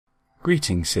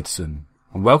Greetings, citizen,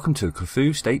 and welcome to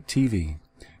Cthulhu State TV.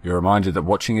 You're reminded that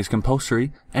watching is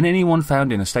compulsory, and anyone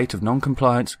found in a state of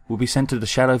non-compliance will be sent to the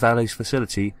Shadow Valley's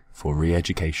facility for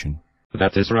re-education.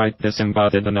 That is right,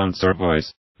 disembodied announcer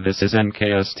voice. This is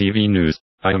NKS TV News.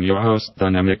 I am your host,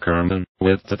 Dynamic Kerbin,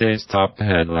 with today's top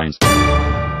headlines.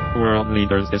 World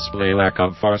leaders display lack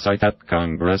of foresight at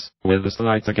Congress, with a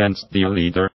slight against the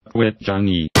leader, with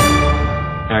Johnny.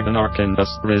 Agonarch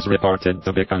Industries reported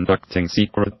to be conducting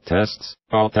secret tests.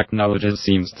 All technologies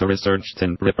seems to researched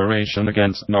in preparation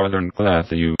against Northern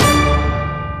Clathu.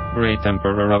 Great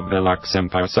Emperor of Velox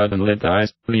Empire suddenly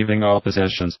dies, leaving all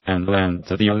possessions and land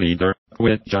to the leader,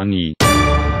 with Johnny.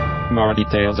 More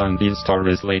details on these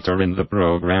stories later in the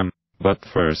program, but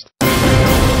first.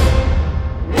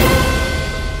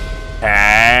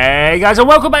 Hey guys, and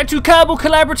welcome back to Kerbal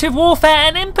Kollaborative Warfare,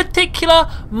 and in particular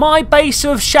my base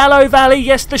of Shallow Valley.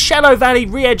 Yes, the Shallow Valley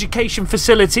re-education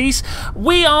facilities.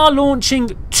 We are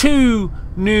launching 2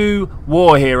 new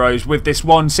war heroes with this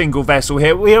one single vessel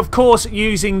here. We are of course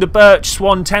using the Birch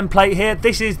Swan template here.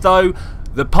 This is though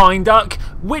the Pine Duck,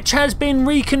 which has been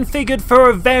reconfigured for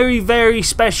a very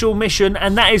special mission,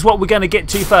 and that is what we're going to get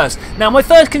to first. Now, my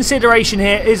first consideration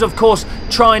here is of course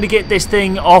trying to get this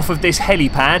thing off of this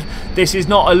helipad. This is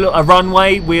not a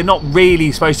runway. We're not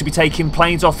really supposed to be taking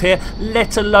planes off here,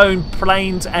 let alone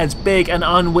planes as big and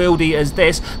unwieldy as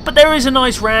this, but there is a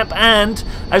nice ramp, and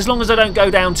as long as I don't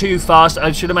go down too fast,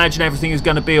 I should imagine everything is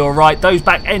going to be alright. Those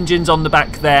back engines on the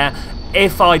back there,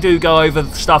 if I do go over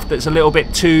stuff that's a little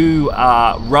bit too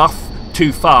rough,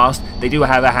 too fast, they do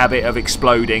have a habit of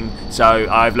exploding, so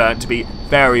I've learned to be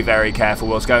very careful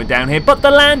whilst going down here. But the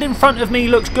land in front of me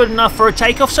looks good enough for a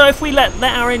takeoff, so if we let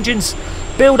our engines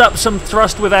build up some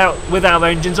thrust with our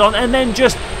engines on, and then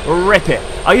just rip it.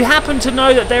 I happen to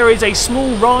know that there is a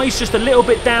small rise just a little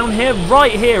bit down here,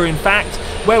 right here in fact,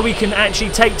 where we can actually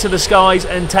take to the skies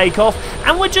and take off,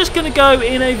 and we're just going to go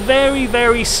in a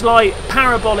very slight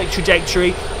parabolic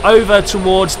trajectory over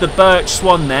towards the Birch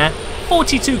Swan there,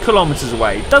 42 kilometers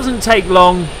away. Doesn't take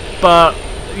long, but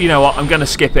you know what, I'm going to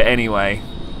skip it anyway.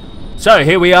 So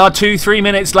here we are 2-3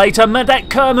 minutes later, Medak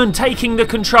Kerbin taking the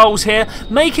controls here,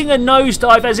 making a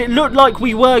nosedive as it looked like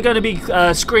we were going to be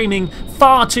screaming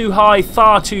far too high,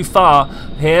 far too far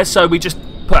here, so we just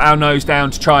put our nose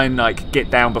down to try and get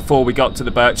down before we got to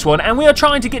the Birch Swan, and we are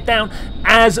trying to get down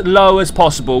as low as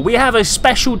possible. We have a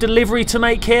special delivery to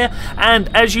make here,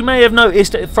 and as you may have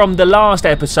noticed from the last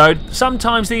episode,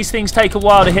 sometimes these things take a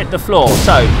while to hit the floor,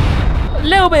 so a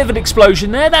little bit of an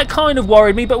explosion there. That kind of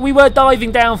worried me, but we were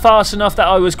diving down fast enough that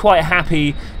I was quite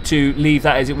happy to leave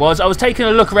that as it was. I was taking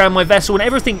a look around my vessel and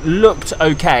everything looked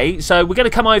okay, so we're going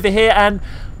to come over here, and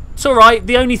it's alright.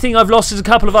 The only thing I've lost is a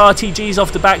couple of RTGs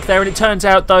off the back there, and it turns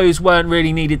out those weren't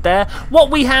really needed there.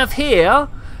 What we have here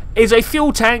is a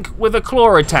fuel tank with a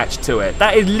claw attached to it.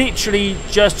 That is literally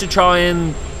just to try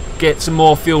and get some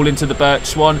more fuel into the Birch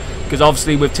Swan, because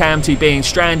obviously with Tamty being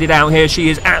stranded out here, she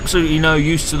is absolutely no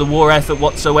use to the war effort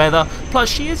whatsoever. Plus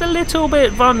she is a little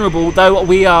bit vulnerable, though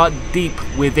we are deep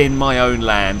within my own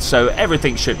land, so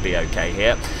everything should be okay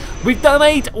here. We've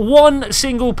made one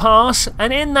single pass,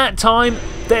 and in that time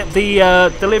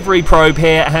the delivery probe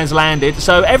here has landed,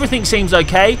 so everything seems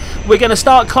okay. We're going to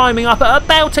start climbing up at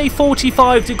about a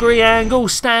 45-degree angle,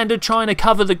 standard trying to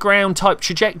cover the ground type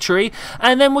trajectory,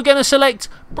 and then we're going to select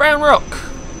Brown Rock.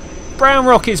 Brown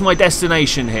Rock is my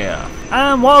destination here.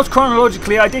 And whilst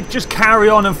chronologically I did just carry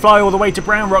on and fly all the way to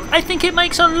Brown Rock, I think it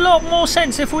makes a lot more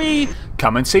sense if we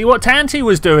come and see what Tamty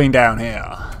was doing down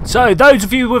here. So those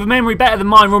of you with a memory better than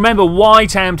mine remember why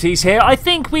Tamty's here. I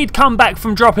think we'd come back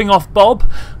from dropping off Bob.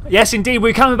 Yes indeed,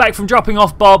 we're coming back from dropping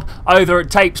off Bob over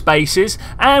at Tape's bases,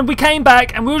 and we came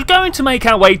back and we were going to make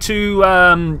our way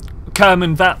to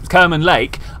Kerman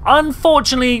Lake.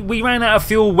 Unfortunately, we ran out of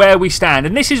fuel where we stand,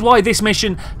 and this is why this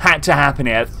mission had to happen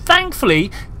here.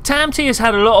 Thankfully, Tamty has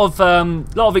had a lot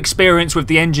of experience with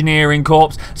the engineering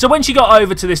corps, so when she got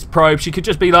over to this probe, she could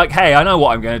just be like, hey, I know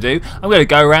what I'm going to do. I'm going to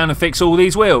go around and fix all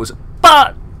these wheels.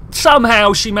 But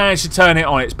somehow she managed to turn it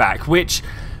on its back, which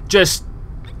just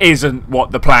isn't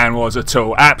what the plan was at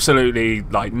all. Absolutely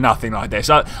nothing like this.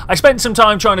 I spent some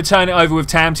time trying to turn it over with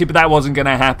Tamty, but that wasn't going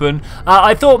to happen.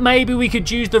 I thought maybe we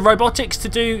could use the robotics to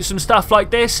do some stuff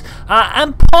like this,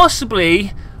 and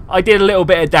possibly I did a little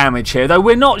bit of damage here, though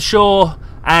we're not sure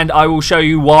and I will show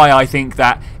you why I think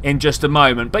that in just a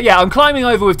moment. But yeah, I'm climbing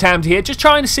over with Tamty here, just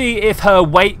trying to see if her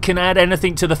weight can add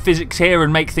anything to the physics here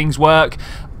and make things work.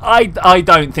 I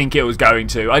don't think it was going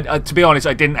to. To be honest,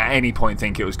 I didn't at any point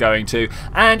think it was going to.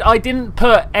 And I didn't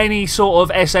put any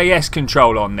sort of SAS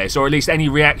control on this, or at least any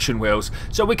reaction wheels.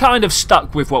 So we're kind of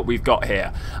stuck with what we've got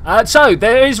here. So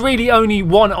there is really only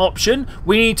one option.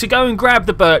 We need to go and grab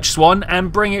the Birch Swan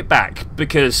and bring it back,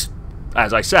 because,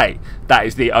 as I say, that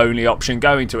is the only option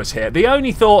going to us here. The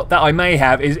only thought that I may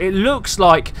have is it looks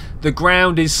like the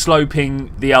ground is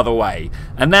sloping the other way,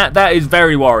 and that is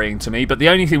very worrying to me. But the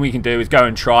only thing we can do is go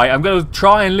and try. I'm going to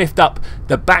try and lift up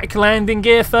the back landing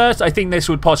gear first. I think this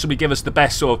would possibly give us the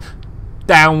best sort of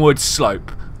downward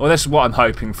slope. Well, this is what I'm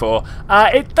hoping for.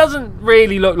 It doesn't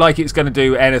really look like it's going to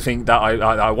do anything that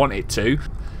I want it to.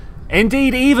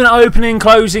 Indeed, even opening and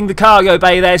closing the cargo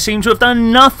bay there seemed to have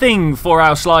done nothing for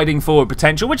our sliding forward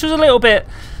potential, which was a little bit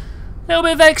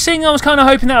vexing. I was kind of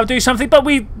hoping that would do something, but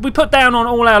we put down on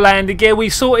all our landing gear, we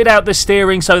sorted out the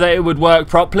steering so that it would work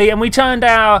properly, and we turned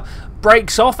our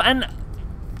brakes off, and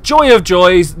joy of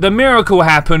joys, the miracle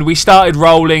happened. We started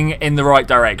rolling in the right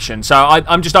direction. So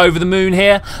I'm just over the moon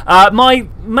here. My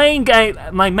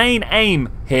main aim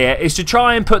here is to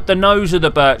try and put the nose of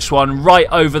the Birch Swan right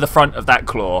over the front of that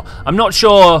claw. I'm not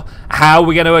sure how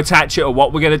we're going to attach it or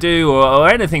what we're going to do or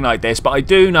anything like this, but I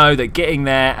do know that getting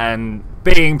there and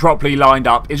being properly lined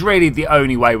up is really the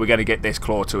only way we're going to get this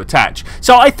claw to attach.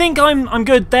 So I think I'm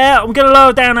good there. I'm going to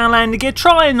lower down our landing gear,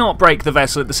 try and not break the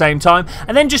vessel at the same time,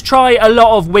 and then just try a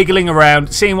lot of wiggling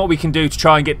around, seeing what we can do to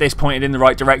try and get this pointed in the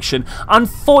right direction.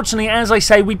 Unfortunately, as I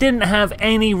say, we didn't have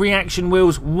any reaction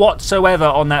wheels whatsoever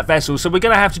on that vessel, so we're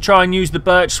going to have to try and use the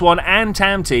Birch Swan and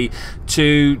Tamty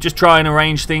to just try and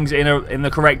arrange things in the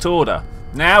correct order.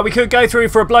 Now, we could go through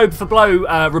for a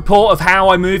blow-for-blow report of how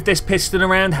I moved this piston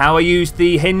around, how I used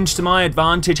the hinge to my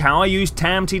advantage, how I used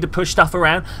Tamty to push stuff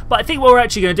around, but I think what we're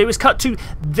actually going to do is cut to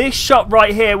this shot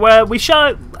right here, where we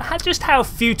show just how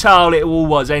futile it all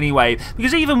was anyway,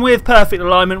 because even with perfect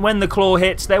alignment, when the claw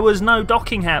hits, there was no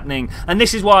docking happening, and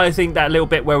this is why I think that little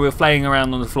bit where we were flaying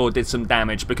around on the floor did some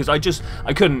damage, because I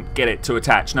couldn't get it to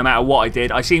attach, no matter what I did.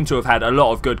 I seem to have had a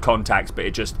lot of good contacts, but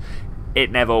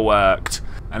it never worked.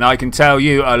 And I can tell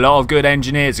you, a lot of good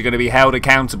engineers are going to be held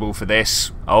accountable for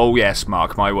this. Oh yes,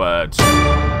 mark my words.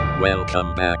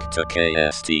 Welcome back to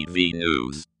KSTV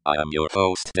News. I am your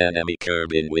host Dynamic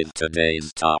Kerbin with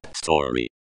today's top story.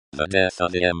 The death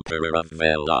of the Emperor of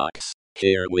Velox.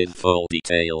 Here with full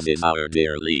details is our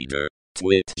dear leader,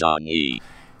 Twitchi.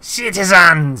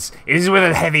 Citizens, it is with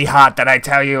a heavy heart that I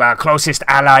tell you our closest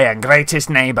ally and greatest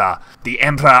neighbor, the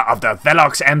Emperor of the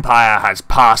Velox Empire, has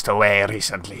passed away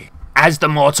recently. As the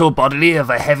mortal body of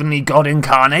a heavenly god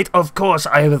incarnate, of course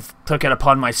I have took it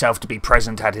upon myself to be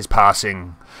present at his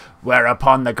passing.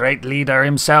 Whereupon the great leader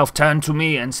himself turned to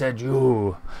me and said,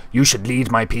 You should lead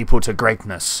my people to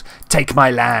greatness. Take my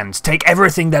lands, take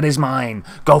everything that is mine.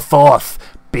 Go forth,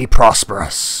 be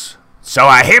prosperous. So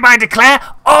I hereby declare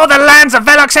all the lands of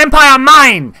Velox Empire are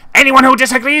mine. Anyone who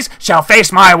disagrees shall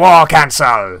face my war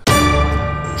council.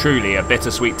 Truly a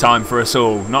bittersweet time for us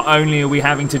all. Not only are we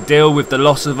having to deal with the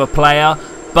loss of a player,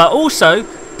 but also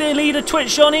the leader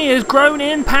Twitchi has grown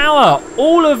in power.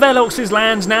 All of Velox's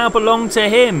lands now belong to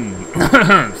him.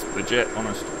 It's legit,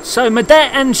 honest. So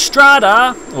Medette and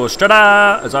Strada, or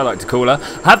Strada as I like to call her,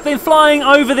 have been flying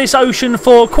over this ocean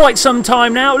for quite some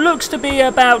time now. It looks to be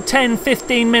about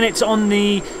 10-15 minutes on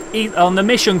the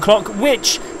mission clock,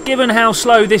 which, given how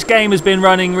slow this game has been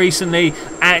running recently,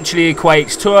 actually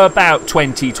equates to about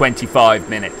 20-25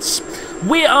 minutes.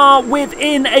 We are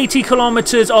within 80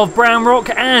 kilometers of Brown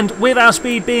Rock, and with our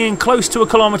speed being close to 1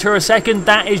 kilometer a second,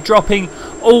 that is dropping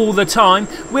all the time.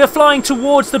 We are flying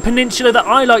towards the peninsula that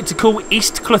I like to call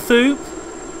East Clothu.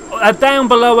 Down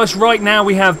below us right now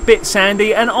we have Bit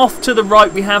Sandy, and off to the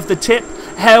right we have the tip,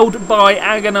 held by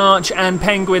Agonarch and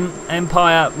Penguin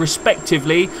Empire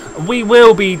respectively. We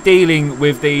will be dealing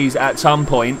with these at some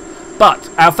point,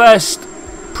 but our first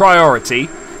priority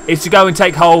is to go and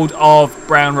take hold of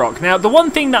Brown Rock. Now, the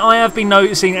one thing that I have been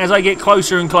noticing as I get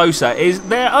closer and closer is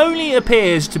there only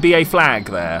appears to be a flag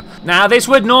there. Now, this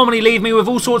would normally leave me with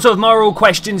all sorts of moral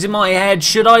questions in my head.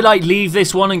 Should I, leave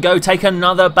this one and go take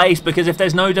another base? Because if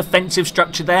there's no defensive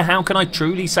structure there, how can I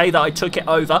truly say that I took it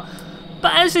over?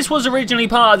 But as this was originally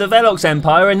part of the Velox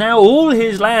Empire and now all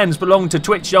his lands belong to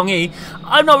Twitchi,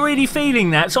 I'm not really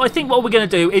feeling that. So I think what we're going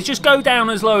to do is just go down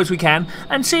as low as we can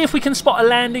and see if we can spot a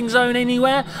landing zone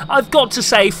anywhere. I've got to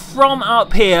say, from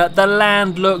up here, the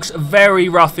land looks very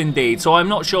rough indeed. So I'm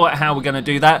not sure how we're going to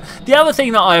do that. The other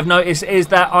thing that I have noticed is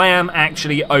that I am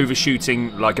actually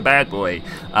overshooting like a bad boy.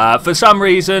 For some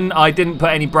reason, I didn't put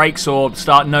any brakes or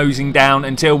start nosing down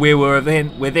until we were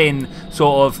within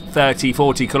sort of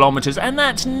 30-40 kilometers, and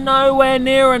that's nowhere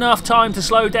near enough time to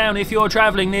slow down if you're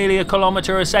traveling nearly a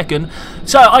kilometer a second.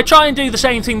 So I try and do the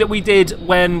same thing that we did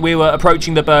when we were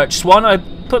approaching the Birch Swan. I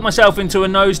put myself into a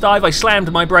nosedive, I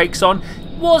slammed my brakes on.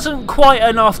 Wasn't quite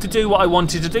enough to do what I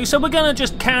wanted to do, so we're going to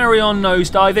just carry on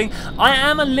nosediving. I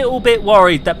am a little bit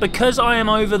worried that because I am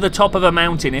over the top of a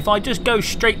mountain, if I just go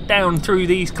straight down through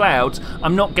these clouds,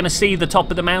 I'm not going to see the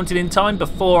top of the mountain in time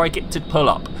before I get to pull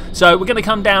up. So we're going to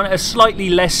come down a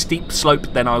slightly less steep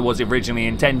slope than I was originally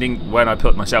intending when I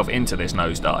put myself into this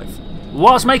nosedive.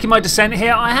 Whilst making my descent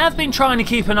here, I have been trying to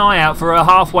keep an eye out for a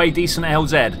halfway decent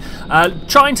LZ.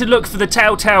 Trying to look for the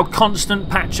telltale constant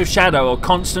patch of shadow or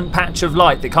constant patch of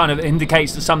light that kind of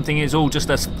indicates that something is all just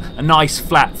a nice,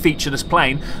 flat, featureless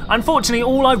plane. Unfortunately,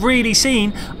 all I've really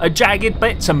seen are jagged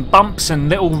bits and bumps and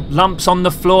little lumps on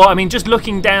the floor. I mean, just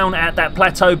looking down at that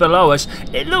plateau below us,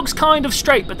 it looks kind of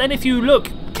straight, but then if you look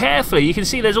carefully, you can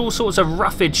see there's all sorts of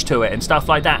roughage to it and stuff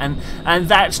like that, and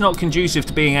that's not conducive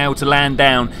to being able to land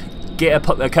down, get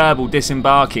a Kerbal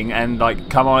disembarking and like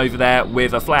come over there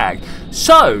with a flag.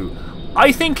 So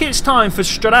I think it's time for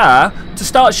Strada to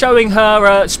start showing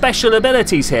her special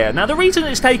abilities here. Now the reason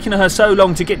it's taken her so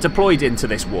long to get deployed into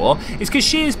this war is because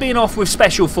she has been off with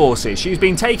special forces. She's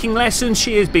been taking lessons,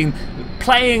 she has been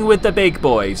playing with the big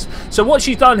boys. So what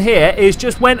she's done here is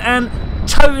just went and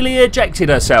totally ejected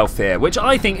herself here, which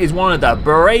I think is one of the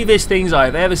bravest things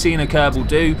I've ever seen a Kerbal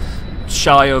do,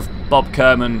 shy of Bob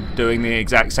Kerman doing the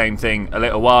exact same thing a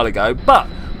little while ago. But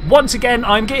once again,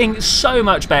 I'm getting so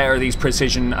much better at these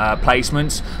precision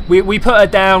placements. We put her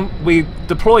down, we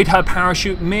deployed her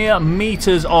parachute mere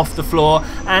meters off the floor,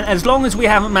 and as long as we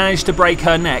haven't managed to break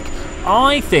her neck,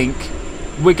 I think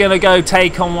we're going to go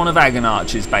take on one of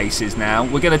Agonarch's bases now.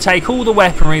 We're going to take all the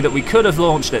weaponry that we could have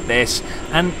launched at this,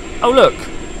 and oh look,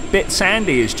 Bit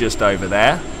Sandy is just over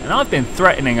there, and I've been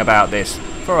threatening about this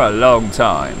for a long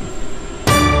time.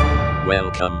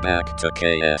 Welcome back to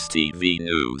KSTV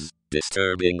News.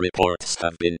 Disturbing reports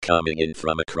have been coming in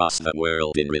from across the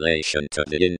world in relation to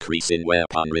the increase in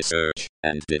weapon research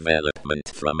and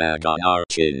development from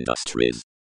Agonarch Industries.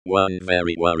 One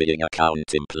very worrying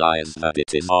account implies that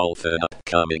it is all for an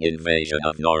upcoming invasion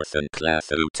of Northern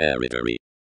Clathu territory.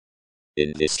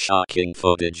 In this shocking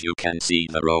footage you can see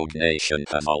the rogue nation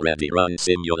has already run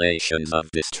simulations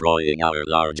of destroying our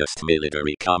largest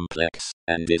military complex,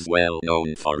 and is well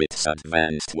known for its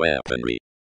advanced weaponry.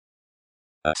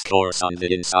 A source on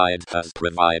the inside has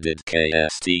provided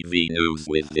KSTV News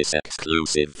with this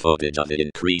exclusive footage of the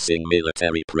increasing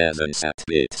military presence at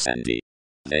Bit Sandy.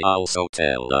 They also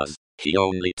tell us he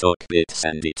only took Bit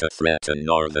Sandy to threaten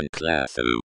Northern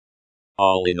Clathu.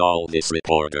 All in all, this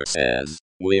reporter says,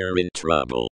 we're in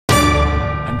trouble.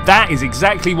 And that is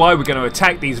exactly why we're going to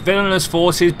attack these villainous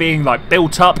forces being like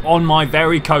built up on my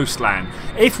very coastline.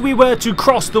 If we were to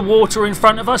cross the water in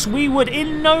front of us, we would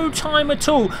in no time at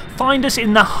all find us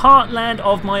in the heartland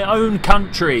of my own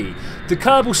country. The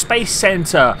Kerbal Space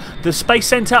Center, the Space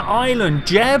Center Island,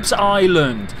 Jeb's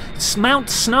Island, Mount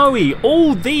Snowy,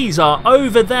 all these are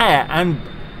over there, and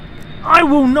I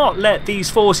will not let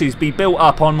these forces be built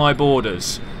up on my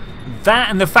borders. That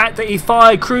and the fact that he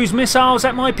fired cruise missiles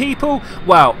at my people,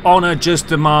 well, honour just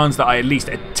demands that I at least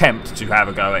attempt to have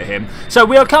a go at him. So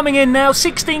we are coming in now,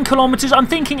 16 kilometres. I'm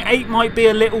thinking 8 might be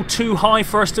a little too high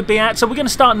for us to be at, so we're going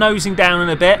to start nosing down in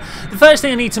a bit. The first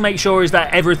thing I need to make sure is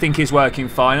that everything is working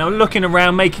fine. I'm looking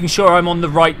around, making sure I'm on the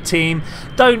right team.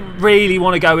 Don't really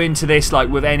want to go into this like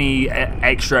with any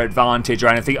extra advantage or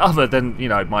anything other than, you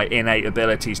know, my innate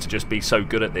abilities to just be so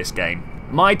good at this game.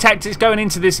 My tactics going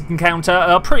into this encounter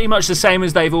are pretty much the same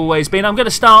as they've always been. I'm going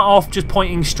to start off just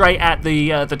pointing straight at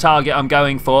the target I'm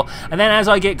going for, and then as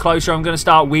I get closer I'm going to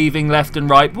start weaving left and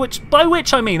right, by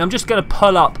which I mean I'm just going to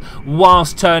pull up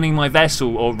whilst turning my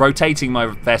vessel or rotating my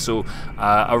vessel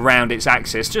around its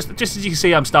axis, just as you can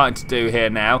see I'm starting to do here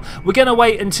now. We're going to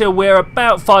wait until we're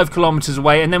about 5 kilometers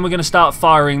away, and then we're going to start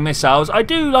firing missiles. I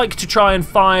do like to try and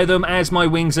fire them as my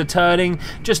wings are turning,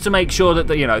 just to make sure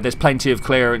that you know, there's plenty of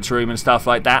clearance room and stuff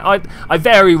like that. I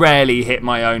very rarely hit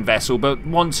my own vessel, but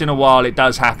once in a while it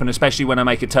does happen, especially when I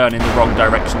make a turn in the wrong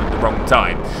direction at the wrong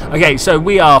time. Okay, so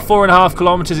we are 4.5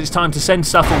 kilometers. It's time to send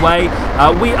stuff away.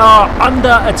 We are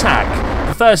under attack.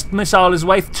 The first missile is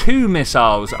away, 2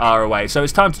 missiles are away. So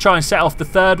it's time to try and set off the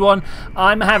third one.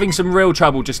 I'm having some real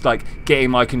trouble just like getting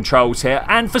my controls here.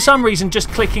 And for some reason, just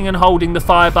clicking and holding the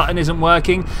fire button isn't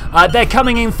working. They're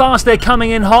coming in fast, they're coming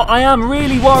in hot. I am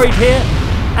really worried here.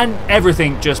 And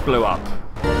everything just blew up.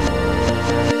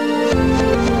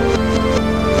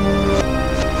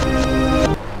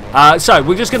 So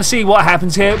we're just going to see what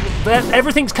happens here.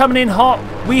 Everything's coming in hot.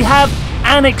 We have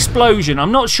an explosion.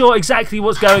 I'm not sure exactly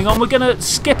what's going on. We're going to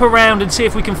skip around and see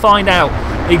if we can find out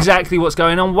exactly what's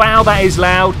going on. Wow, that is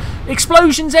loud.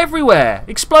 Explosions everywhere.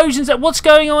 Explosions. What's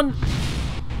going on?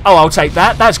 Oh, I'll take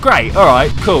that. That's great. All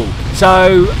right, cool.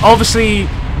 So obviously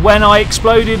when I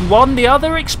exploded one, the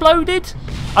other exploded.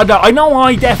 I know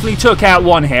I definitely took out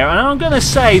one here, and I'm going to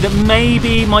say that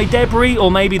maybe my debris,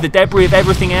 or maybe the debris of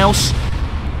everything else,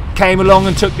 came along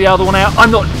and took the other one out.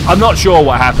 I'm not sure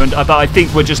what happened, but I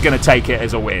think we're just going to take it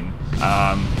as a win.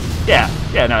 Yeah,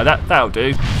 no, that'll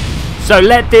do. So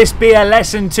let this be a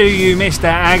lesson to you, Mr.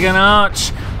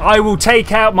 Agonarch. I will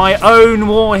take out my own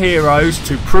war heroes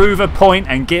to prove a point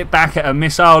and get back at a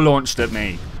missile launched at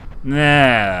me.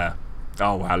 There.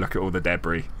 Oh wow, look at all the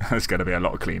debris. There's going to be a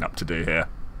lot of cleanup to do here.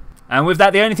 And with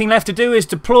that, the only thing left to do is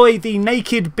deploy the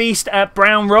naked beast at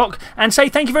Brown Rock and say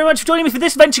thank you very much for joining me for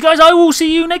this adventure, guys. I will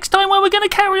see you next time where we're going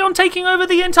to carry on taking over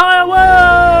the entire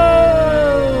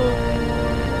world.